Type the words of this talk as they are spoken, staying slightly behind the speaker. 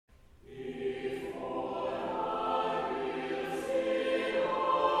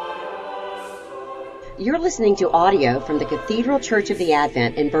You're listening to audio from the Cathedral Church of the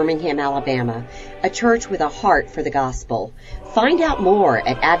Advent in Birmingham, Alabama, a church with a heart for the gospel. Find out more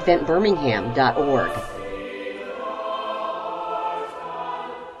at adventbirmingham.org.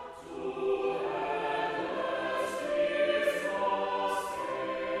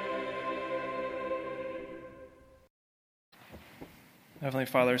 Heavenly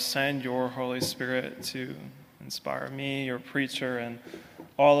Father, send your Holy Spirit to inspire me, your preacher, and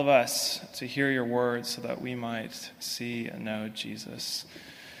all of us to hear your words so that we might see and know Jesus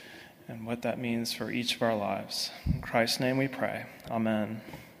and what that means for each of our lives. In Christ's name we pray. Amen.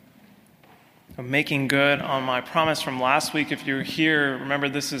 I'm making good on my promise from last week. If you're here, remember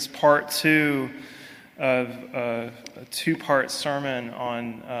this is part 2 of a two-part sermon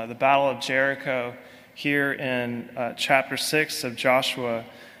on the Battle of Jericho here in chapter 6 of Joshua.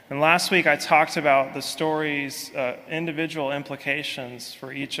 And last week I talked about the story's individual implications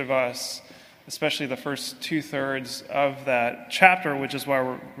for each of us, especially the first 2/3 of that chapter, which is why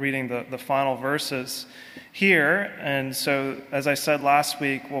we're reading the final verses here. And so, as I said last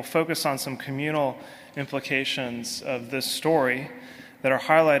week, we'll focus on some communal implications of this story that are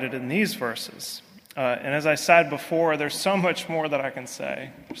highlighted in these verses. And as I said before, there's so much more that I can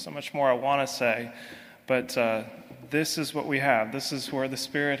say. There's so much more I want to say. But this is what we have. This is where the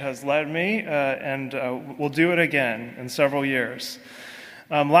Spirit has led me, and we'll do it again in several years.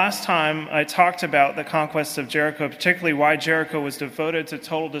 Last time, I talked about the conquest of Jericho, particularly why Jericho was devoted to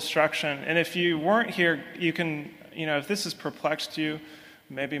total destruction. And if you weren't here, you can, if this has perplexed you,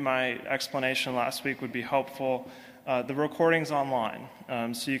 maybe my explanation last week would be helpful. The recording's online,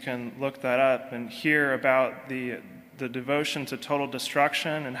 so you can look that up and hear about the devotion to total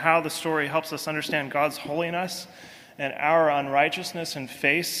destruction and how the story helps us understand God's holiness and our unrighteousness in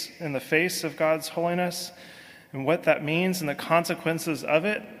the face of God's holiness and what that means and the consequences of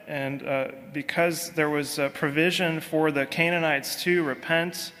it. And because there was provision for the Canaanites to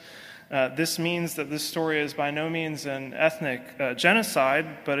repent, this means that this story is by no means an ethnic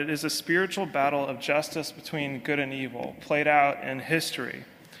genocide, but it is a spiritual battle of justice between good and evil played out in history.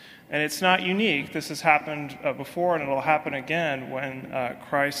 And it's not unique. This has happened before, and it'll happen again when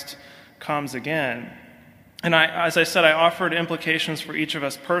Christ comes again. And as I said, I offered implications for each of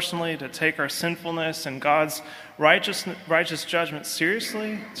us personally to take our sinfulness and God's righteous judgment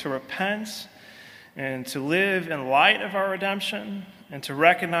seriously, to repent, and to live in light of our redemption, and to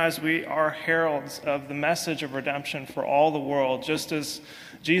recognize we are heralds of the message of redemption for all the world, just as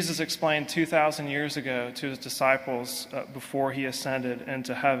Jesus explained 2,000 years ago to his disciples before he ascended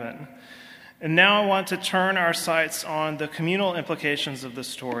into heaven. And now I want to turn our sights on the communal implications of the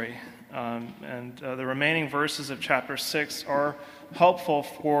story. And the remaining verses of chapter 6 are helpful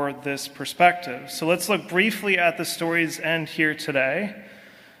for this perspective. So let's look briefly at the story's end here today.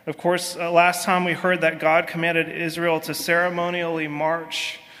 Of course, last time we heard that God commanded Israel to ceremonially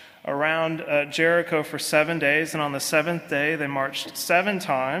march around Jericho for 7 days, and on the 7th day they marched 7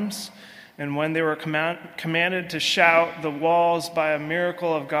 times. And when they were commanded to shout, the walls by a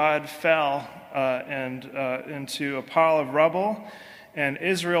miracle of God fell into a pile of rubble, and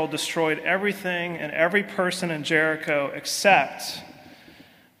Israel destroyed everything and every person in Jericho except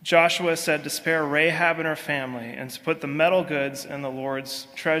Joshua said to spare Rahab and her family and to put the metal goods in the Lord's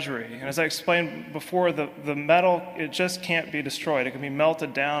treasury. And as I explained before, the metal, it just can't be destroyed. It can be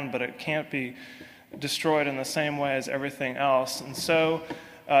melted down, but it can't be destroyed in the same way as everything else. And so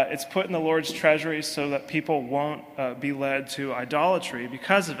it's put in the Lord's treasury so that people won't be led to idolatry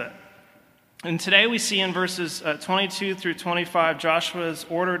because of it. And today we see in verses 22 through 25, Joshua's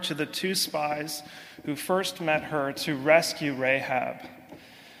order to the 2 spies who first met her to rescue Rahab.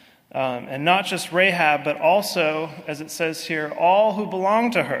 And not just Rahab, but also, as it says here, all who belong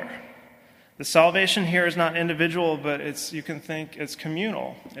to her. The salvation here is not individual, but you can think it's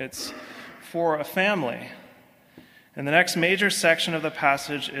communal. It's for a family. And the next major section of the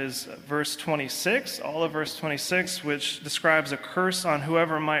passage is verse 26, all of verse 26, which describes a curse on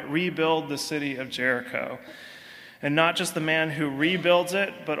whoever might rebuild the city of Jericho. And not just the man who rebuilds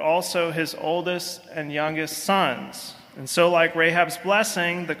it, but also his oldest and youngest sons. And so, like Rahab's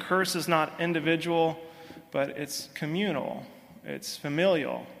blessing, the curse is not individual, but it's communal. It's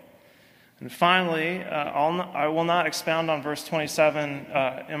familial. And finally, I will not expound on verse 27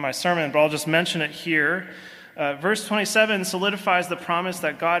 in my sermon, but I'll just mention it here. Verse 27 solidifies the promise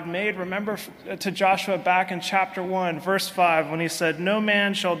that God made, remember, to Joshua back in chapter 1, verse 5, when he said, "No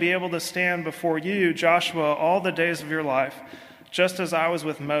man shall be able to stand before you, Joshua, all the days of your life. Just as I was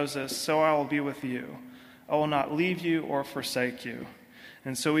with Moses, so I will be with you. I will not leave you or forsake you."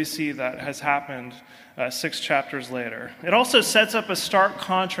 And so we see that has happened 6 chapters later. It also sets up a stark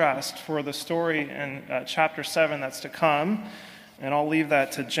contrast for the story in chapter 7 that's to come. And I'll leave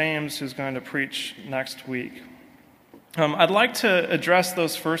that to James, who's going to preach next week. I'd like to address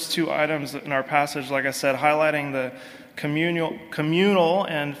those first 2 items in our passage, like I said, highlighting the communal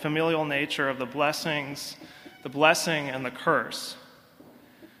and familial nature of the blessing and the curse.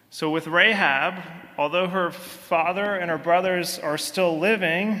 So with Rahab, although her father and her brothers are still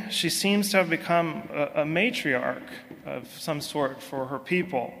living, she seems to have become a matriarch of some sort for her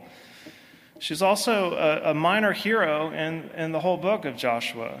people. She's also a minor hero in the whole book of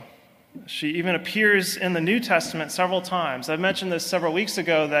Joshua. She even appears in the New Testament several times. I mentioned this several weeks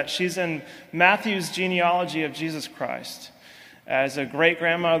ago, that she's in Matthew's genealogy of Jesus Christ as a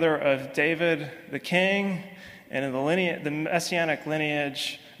great-grandmother of David the king, and in the messianic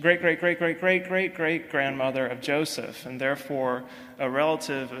lineage, great-great-great-great-great-great-grandmother of Joseph, and therefore a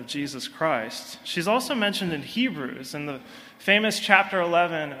relative of Jesus Christ. She's also mentioned in Hebrews, in the famous chapter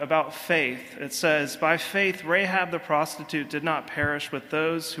 11 about faith. It says, "By faith Rahab the prostitute did not perish with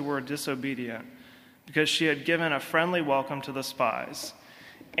those who were disobedient, because she had given a friendly welcome to the spies."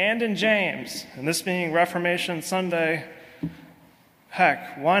 And in James, and this being Reformation Sunday,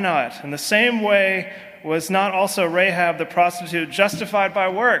 heck, why not? In the same way, was not also Rahab the prostitute justified by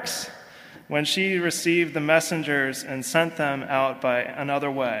works when she received the messengers and sent them out by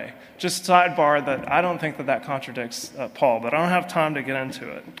another way? Just sidebar that I don't think that contradicts Paul, but I don't have time to get into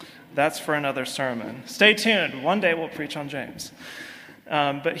it. That's for another sermon. Stay tuned. One day we'll preach on James.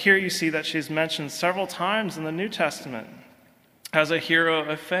 But here you see that she's mentioned several times in the New Testament as a hero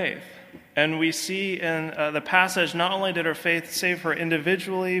of faith. And we see in the passage, not only did her faith save her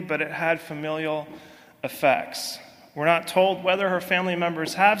individually, but it had familial effects. We're not told whether her family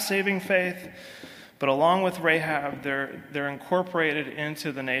members have saving faith, but along with Rahab, they're incorporated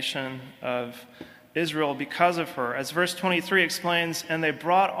into the nation of Israel because of her. As verse 23 explains, "And they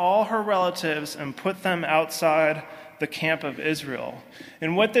brought all her relatives and put them outside the camp of Israel."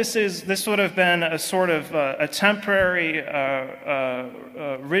 And what this is, this would have been a sort of a temporary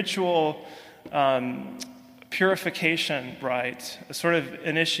ritual purification rite, a sort of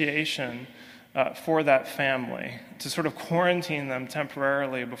initiation for that family, to sort of quarantine them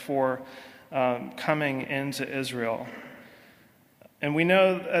temporarily before coming into Israel. And we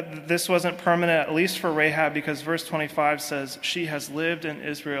know that this wasn't permanent, at least for Rahab, because verse 25 says, "She has lived in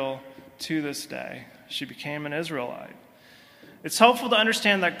Israel to this day." She became an Israelite. It's helpful to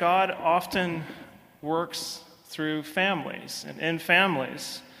understand that God often works through families and in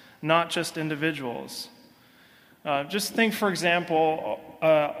families, not just individuals. Just think, for example,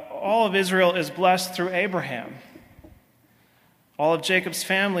 all of Israel is blessed through Abraham. All of Jacob's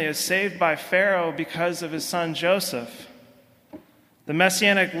family is saved by Pharaoh because of his son Joseph. The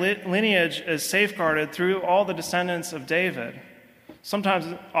messianic lineage is safeguarded through all the descendants of David,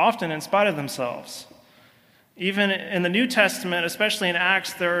 often in spite of themselves. Even in the New Testament, especially in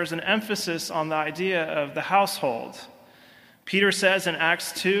Acts, there is an emphasis on the idea of the household. Peter says in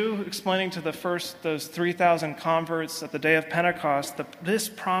Acts 2, explaining to those 3,000 converts at the day of Pentecost, that this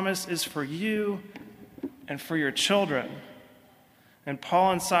promise is for you and for your children. And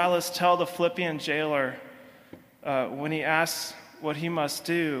Paul and Silas tell the Philippian jailer, when he asks what he must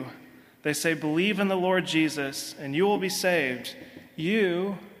do, they say, "Believe in the Lord Jesus, and you will be saved,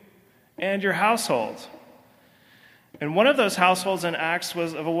 you and your household." And one of those households in Acts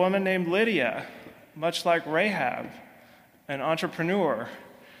was of a woman named Lydia, much like Rahab, an entrepreneur,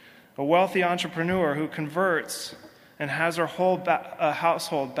 a wealthy entrepreneur who converts and has her whole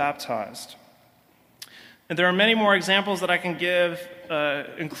household baptized. And there are many more examples that I can give,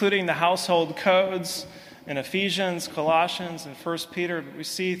 including the household codes in Ephesians, Colossians, and 1 Peter. But we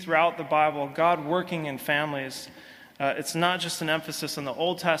see throughout the Bible God working in families. It's not just an emphasis in the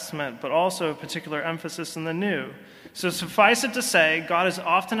Old Testament, but also a particular emphasis in the New. So suffice it to say, God is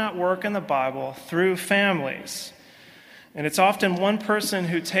often at work in the Bible through families. And it's often one person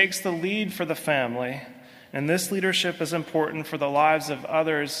who takes the lead for the family, and this leadership is important for the lives of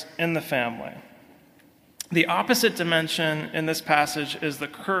others in the family. The opposite dimension in this passage is the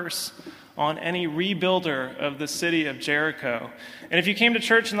curse on any rebuilder of the city of Jericho. And if you came to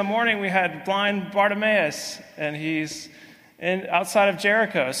church in the morning, we had blind Bartimaeus, and he's outside of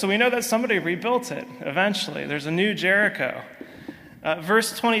Jericho. So we know that somebody rebuilt it eventually. There's a new Jericho.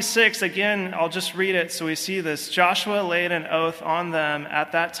 Verse 26, again, I'll just read it so we see this. "Joshua laid an oath on them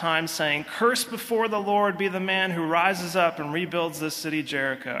at that time, saying, 'Cursed before the Lord be the man who rises up and rebuilds this city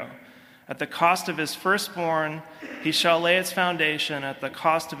Jericho. At the cost of his firstborn he shall lay its foundation. At the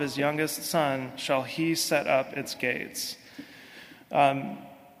cost of his youngest son shall he set up its gates.'"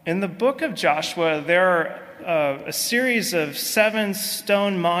 In the book of Joshua, there are a series of 7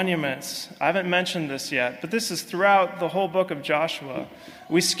 stone monuments. I haven't mentioned this yet, but this is throughout the whole book of Joshua.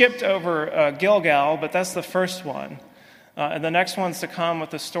 We skipped over Gilgal, but that's the first one. And the next one's to come with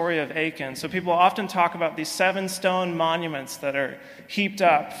the story of Achan. So people often talk about these 7 stone monuments that are heaped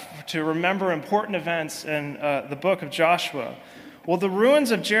up to remember important events in the book of Joshua. Well, the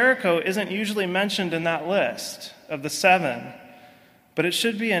ruins of Jericho isn't usually mentioned in that list of the 7, but it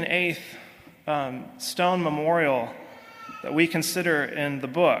should be an 8th stone memorial that we consider in the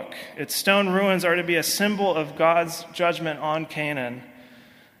book. Its stone ruins are to be a symbol of God's judgment on Canaan.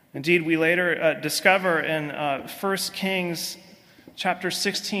 Indeed, we later discover in 1 Kings chapter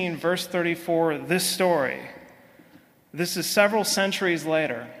 16, verse 34, this story. This is several centuries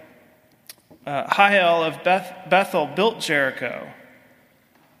later. Hiel of Bethel built Jericho.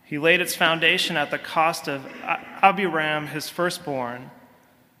 He laid its foundation at the cost of Abiram, his firstborn,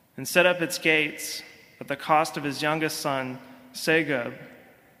 and set up its gates at the cost of his youngest son, Segub,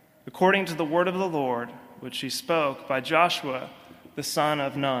 according to the word of the Lord, which he spoke by Joshua, the son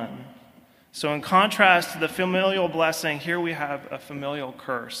of Nun. So in contrast to the familial blessing, here we have a familial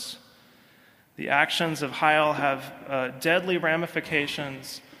curse. The actions of Hiel have deadly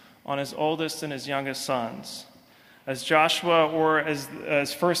ramifications on his oldest and his youngest sons. As Joshua, or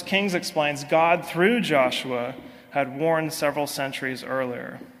as 1 Kings explains, God through Joshua had warned several centuries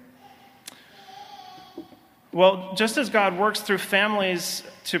earlier. Well, just as God works through families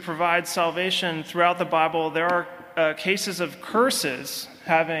to provide salvation throughout the Bible, there are cases of curses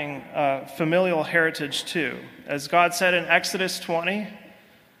having familial heritage too. As God said in Exodus 20,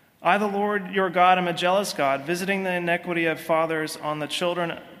 I, the Lord your God, am a jealous God, visiting the iniquity of fathers on the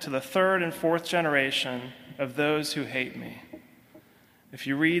children to the 3rd and 4th generation of those who hate me. If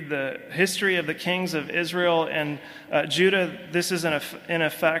you read the history of the kings of Israel and Judah, this is in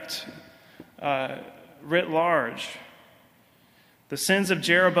effect writ large. The sins of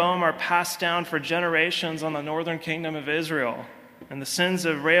Jeroboam are passed down for generations on the northern kingdom of Israel, and the sins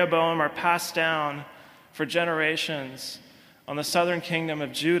of Rehoboam are passed down for generations on the southern kingdom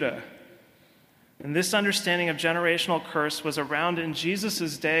of Judah. And this understanding of generational curse was around in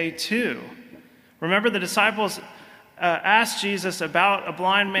Jesus' day too. Remember, the disciples asked Jesus about a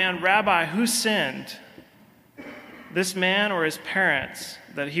blind man, Rabbi, who sinned, this man or his parents,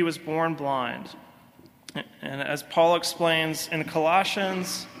 that he was born blind? And as Paul explains in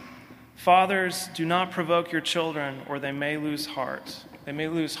Colossians, fathers, do not provoke your children, or they may lose heart. They may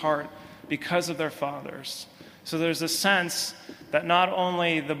lose heart because of their fathers. So there's a sense that not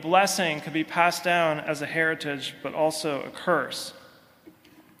only the blessing could be passed down as a heritage, but also a curse.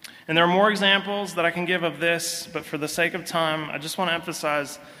 And there are more examples that I can give of this, but for the sake of time, I just want to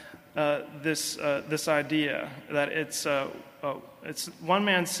emphasize this idea that it's one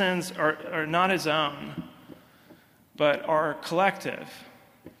man's sins are not his own, but are collective.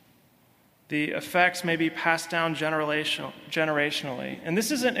 The effects may be passed down generationally. And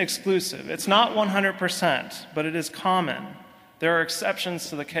this isn't exclusive. It's not 100%, but it is common. There are exceptions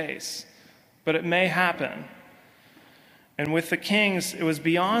to the case, but it may happen. And with the kings, it was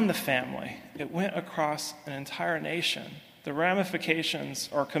beyond the family. It went across an entire nation. The ramifications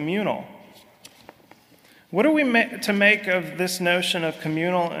are communal. What are we to make of this notion of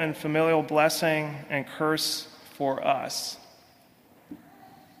communal and familial blessing and curse for us?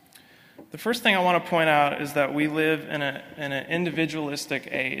 The first thing I want to point out is that we live in an individualistic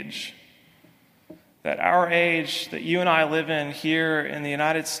age. That our age that you and I live in here in the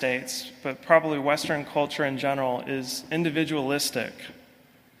United States, but probably Western culture in general, is individualistic.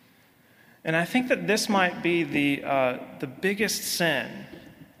 And I think that this might be the biggest sin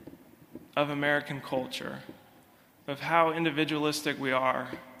of American culture, of how individualistic we are,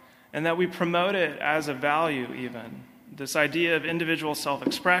 and that we promote it as a value even. This idea of individual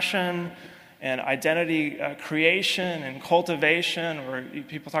self-expression and identity creation and cultivation, or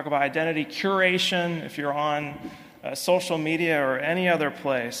people talk about identity curation if you're on social media or any other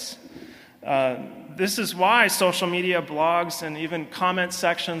place. This is why social media blogs and even comment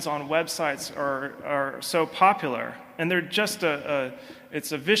sections on websites are so popular. And they're just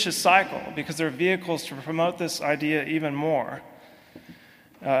it's a vicious cycle because they're vehicles to promote this idea even more.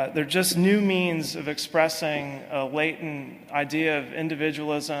 They're just new means of expressing a latent idea of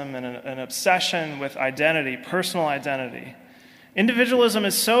individualism and an obsession with identity, personal identity. Individualism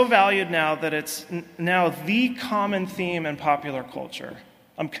is so valued now that it's now the common theme in popular culture.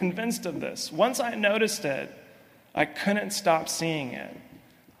 I'm convinced of this. Once I noticed it, I couldn't stop seeing it.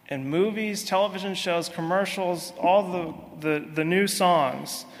 In movies, television shows, commercials, all the new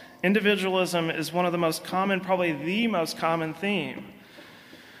songs, Individualism is one of the most common, probably the most common theme.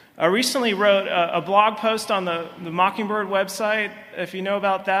 I recently wrote a blog post on the Mockingbird website, if you know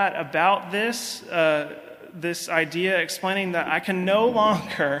about that, about this idea, explaining that I can no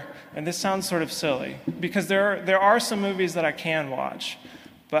longer, and this sounds sort of silly, because there are some movies that I can watch,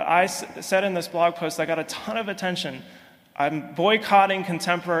 but I said in this blog post, I got a ton of attention. I'm boycotting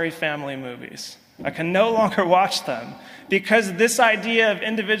contemporary family movies. I can no longer watch them because this idea of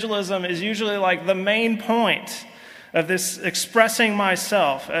individualism is usually like the main point of this expressing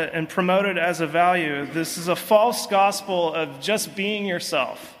myself and promoted as a value. This is a false gospel of just being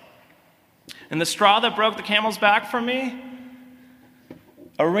yourself. And the straw that broke the camel's back for me,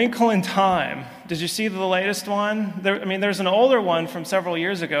 A Wrinkle in Time. Did you see the latest one? There's an older one from several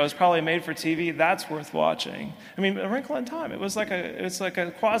years ago. It's probably made for TV. That's worth watching. A Wrinkle in Time. It's like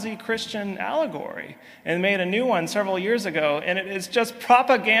a quasi-Christian allegory, and made a new one several years ago. And it is just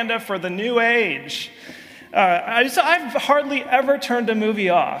propaganda for the new age. I've hardly ever turned a movie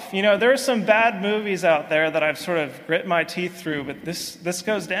off. There are some bad movies out there that I've sort of grit my teeth through, but this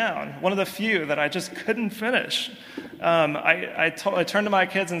goes down. One of the few that I just couldn't finish. I turned to my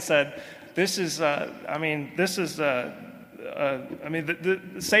kids and said, Satan's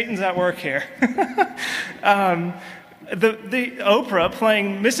at work here. The Oprah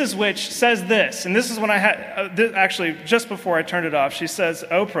playing Mrs. Which says this, and this is when I had, actually just before I turned it off,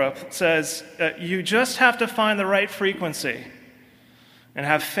 Oprah says, you just have to find the right frequency and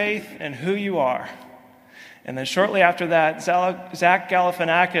have faith in who you are. And then shortly after that, Zach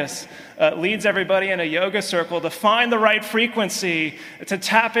Galifianakis leads everybody in a yoga circle to find the right frequency, to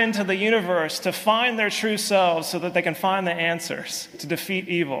tap into the universe, to find their true selves so that they can find the answers to defeat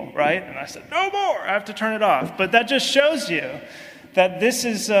evil, right? And I said, no more, I have to turn it off. But that just shows you that this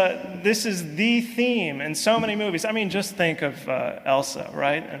is the theme in so many movies. Just think of Elsa,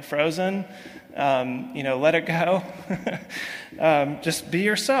 right? And Frozen. Let it go. Just be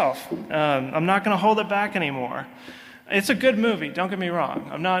yourself. I'm not going to hold it back anymore. It's a good movie, don't get me wrong.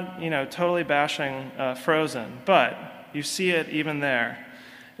 I'm not, totally bashing Frozen, but you see it even there.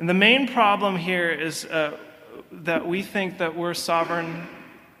 And the main problem here is that we think that we're sovereign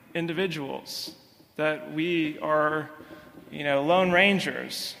individuals, that we are, lone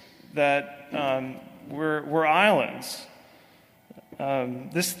rangers, that we're islands.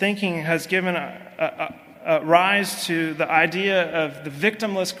 This thinking has given a rise to the idea of the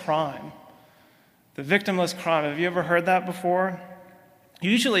victimless crime. The victimless crime. Have you ever heard that before?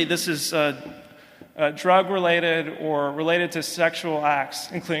 Usually this is drug-related or related to sexual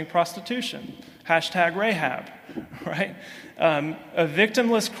acts, including prostitution. #Rahab, right? A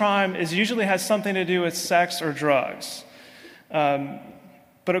victimless crime usually has something to do with sex or drugs.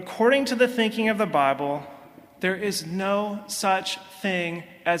 But according to the thinking of the Bible, there is no such thing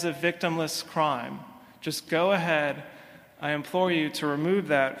as a victimless crime. Just go ahead. I implore you to remove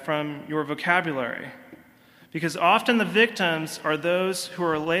that from your vocabulary. Because often the victims are those who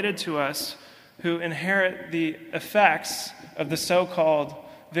are related to us who inherit the effects of the so-called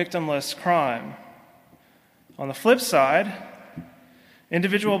victimless crime. On the flip side,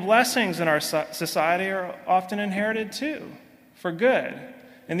 individual blessings in our society are often inherited too, for good.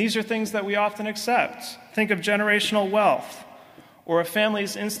 And these are things that we often accept. Think of generational wealth, or a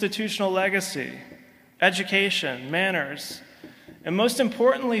family's institutional legacy, education, manners, and most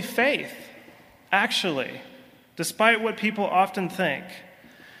importantly, faith, actually, despite what people often think.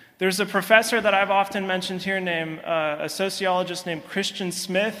 There's a professor that I've often mentioned here named a sociologist named Christian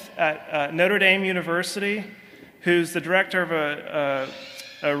Smith at Notre Dame University, who's the director of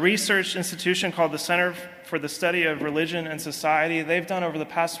a research institution called the Center for the Study of Religion and Society. They've done over the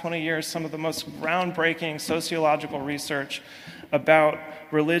past 20 years some of the most groundbreaking sociological research about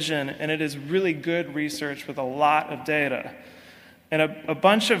religion, and it is really good research with a lot of data. And a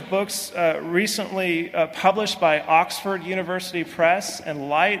bunch of books recently published by Oxford University Press in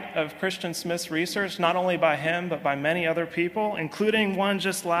light of Christian Smith's research, not only by him, but by many other people, including one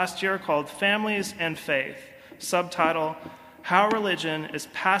just last year called Families and Faith, subtitle, How Religion is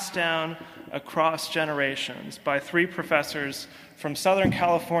Passed Down Across Generations, by 3 professors from Southern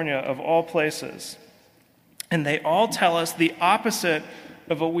California, of all places. And they all tell us the opposite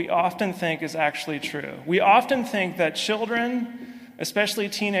of what we often think is actually true. We often think that children, especially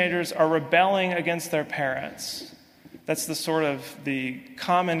teenagers, are rebelling against their parents. That's the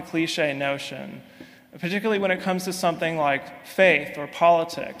common cliche notion, particularly when it comes to something like faith or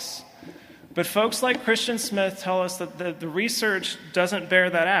politics. But folks like Christian Smith tell us that the research doesn't bear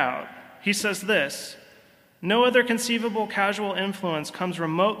that out. He says this, No other conceivable casual influence comes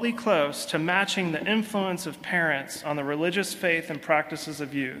remotely close to matching the influence of parents on the religious faith and practices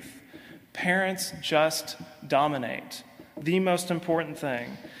of youth. Parents just dominate, the most important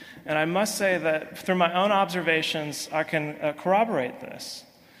thing. And I must say that through my own observations, I can corroborate this,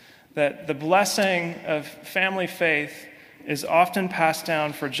 that the blessing of family faith is often passed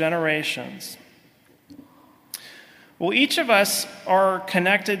down for generations. Well, each of us are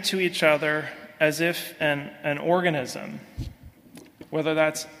connected to each other as if an organism, whether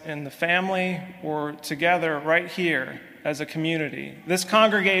that's in the family or together right here as a community. This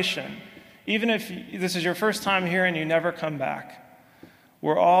congregation, even if this is your first time here and you never come back,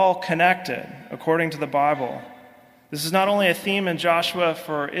 we're all connected according to the Bible. This is not only a theme in Joshua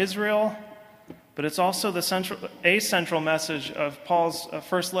for Israel, but it's also a central message of Paul's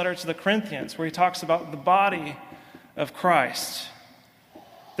first letter to the Corinthians, where he talks about the body of Christ.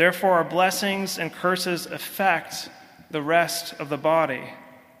 Therefore, our blessings and curses affect the rest of the body,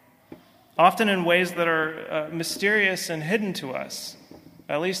 often in ways that are mysterious and hidden to us,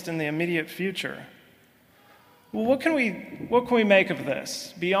 at least in the immediate future. Well, what can we make of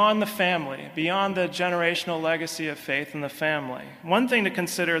this beyond the family, beyond the generational legacy of faith in the family? One thing to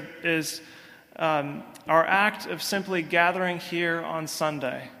consider is our act of simply gathering here on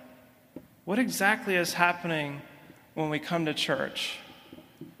Sunday. What exactly is happening when we come to church?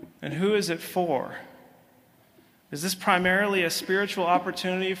 And who is it for? Is this primarily a spiritual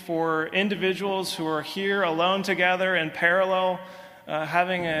opportunity for individuals who are here alone together in parallel,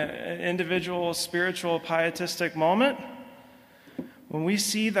 having an individual spiritual pietistic moment? When we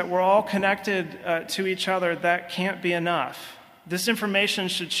see that we're all connected to each other, that can't be enough. This information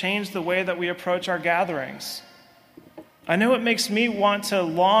should change the way that we approach our gatherings. I know it makes me want to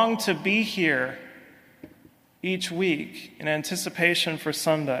long to be here each week in anticipation for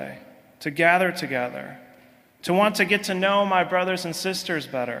Sunday, to gather together, to want to get to know my brothers and sisters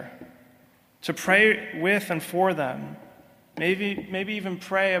better, to pray with and for them, maybe even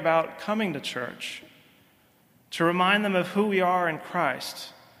pray about coming to church, to remind them of who we are in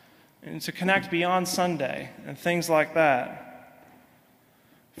Christ, and to connect beyond Sunday and things like that.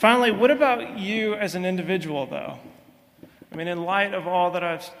 Finally, what about you as an individual, though? I mean, in light of all that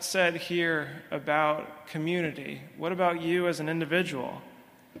I've said here about community, what about you as an individual?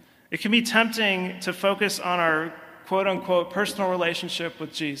 It can be tempting to focus on our quote-unquote personal relationship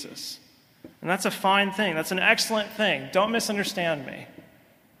with Jesus. And that's a fine thing. That's an excellent thing. Don't misunderstand me.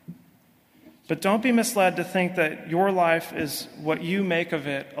 But don't be misled to think that your life is what you make of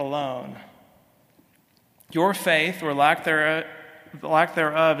it alone. Your faith, or lack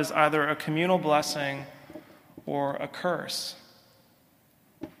thereof, is either a communal blessing or a curse.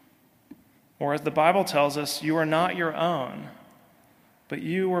 Or as the Bible tells us, you are not your own, but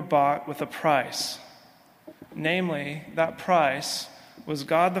you were bought with a price. Namely, that price was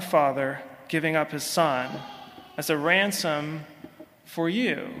God the Father giving up his Son as a ransom for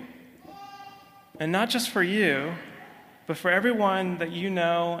you. And not just for you, but for everyone that you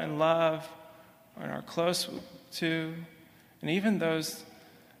know and love and are close to, and even those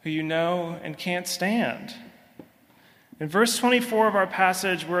who you know and can't stand. In verse 24 of our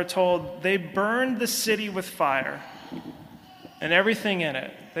passage, we're told, they burned the city with fire and everything in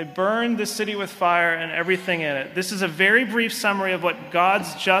it. They burned the city with fire and everything in it. This is a very brief summary of what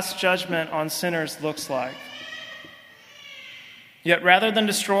God's just judgment on sinners looks like. Yet rather than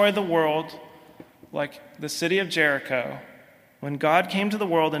destroy the world like the city of Jericho, when God came to the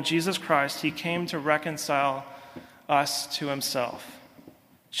world in Jesus Christ, he came to reconcile us to himself.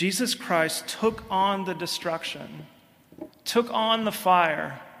 Jesus Christ took on the destruction, took on the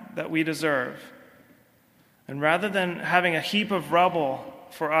fire that we deserve. And rather than having a heap of rubble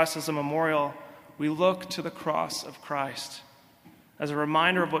for us as a memorial, we look to the cross of Christ as a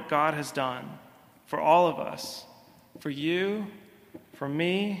reminder of what God has done for all of us, for you, for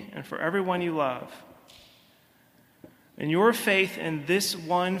me, and for everyone you love. And your faith in this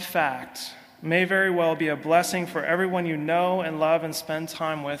one fact may very well be a blessing for everyone you know and love and spend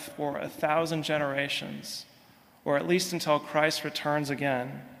time with for 1,000 generations, or at least until Christ returns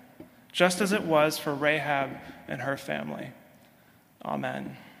again, just as it was for Rahab and her family.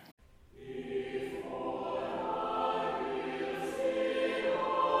 Amen.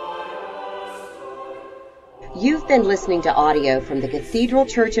 You've been listening to audio from the Cathedral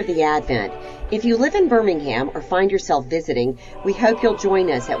Church of the Advent. If you live in Birmingham or find yourself visiting, we hope you'll join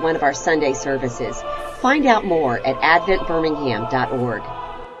us at one of our Sunday services. Find out more at adventbirmingham.org.